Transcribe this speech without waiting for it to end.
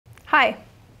Hi,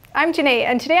 I'm Janae,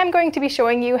 and today I'm going to be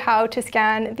showing you how to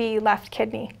scan the left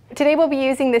kidney. Today we'll be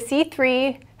using the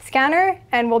C3 scanner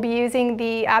and we'll be using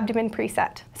the abdomen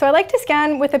preset. So I like to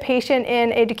scan with a patient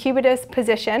in a decubitus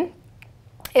position,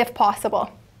 if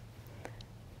possible.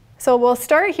 So we'll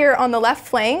start here on the left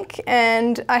flank,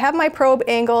 and I have my probe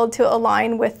angled to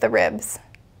align with the ribs.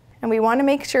 And we want to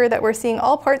make sure that we're seeing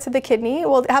all parts of the kidney.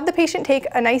 We'll have the patient take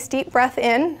a nice deep breath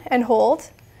in and hold.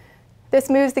 This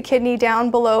moves the kidney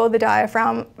down below the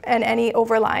diaphragm and any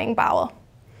overlying bowel.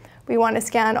 We want to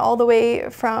scan all the way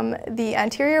from the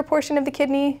anterior portion of the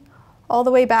kidney all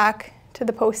the way back to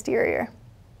the posterior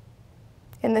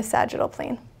in the sagittal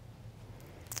plane.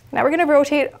 Now we're going to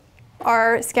rotate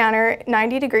our scanner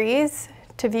 90 degrees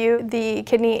to view the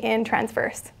kidney in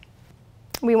transverse.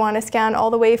 We want to scan all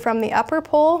the way from the upper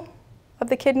pole of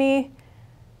the kidney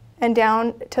and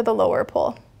down to the lower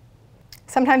pole.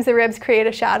 Sometimes the ribs create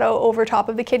a shadow over top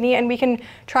of the kidney, and we can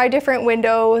try different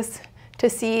windows to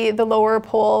see the lower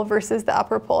pole versus the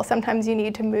upper pole. Sometimes you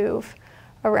need to move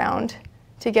around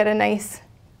to get a nice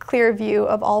clear view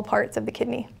of all parts of the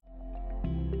kidney.